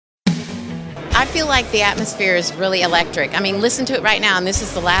I feel like the atmosphere is really electric. I mean, listen to it right now, and this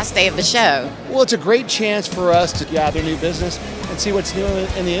is the last day of the show. Well, it's a great chance for us to gather new business and see what's new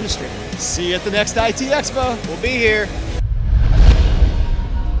in the industry. See you at the next IT Expo. We'll be here.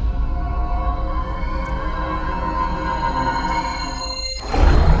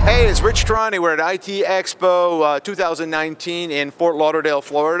 Hey, it's Rich Tehrani. We're at IT Expo 2019 in Fort Lauderdale,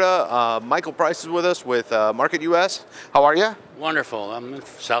 Florida. Michael Price is with us with MarketUS. How are you? Wonderful. I'm in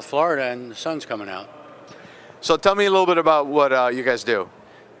South Florida and the sun's coming out. So tell me a little bit about what you guys do.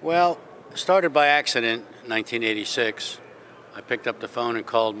 Well, started by accident in 1986. I picked up the phone and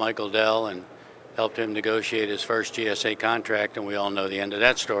called Michael Dell and helped him negotiate his first GSA contract, and we all know the end of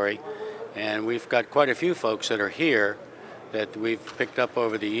that story. And we've got quite a few folks that are here that we've picked up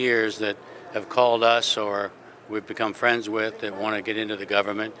over the years that have called us or we've become friends with that want to get into the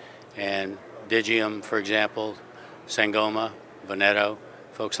government. And Digium, for example, Sangoma, Veneto,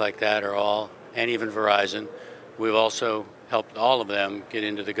 folks like that are all, and even Verizon. We've also helped all of them get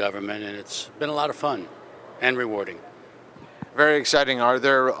into the government, and it's been a lot of fun and rewarding. Very exciting. Are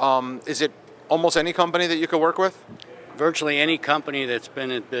there, is it almost any company that you could work with? Virtually any company that's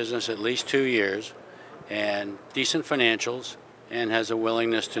been in business at least 2 years and decent financials and has a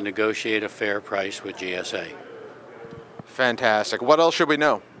willingness to negotiate a fair price with GSA. Fantastic. What else should we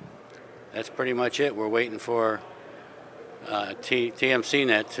know? That's pretty much it. We're waiting for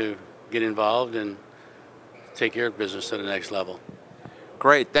TMCnet to get involved and take your business to the next level.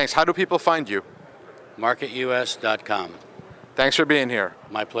 Great. Thanks. How do people find you? MarketUS.com. Thanks for being here.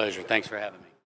 My pleasure. Thanks for having me.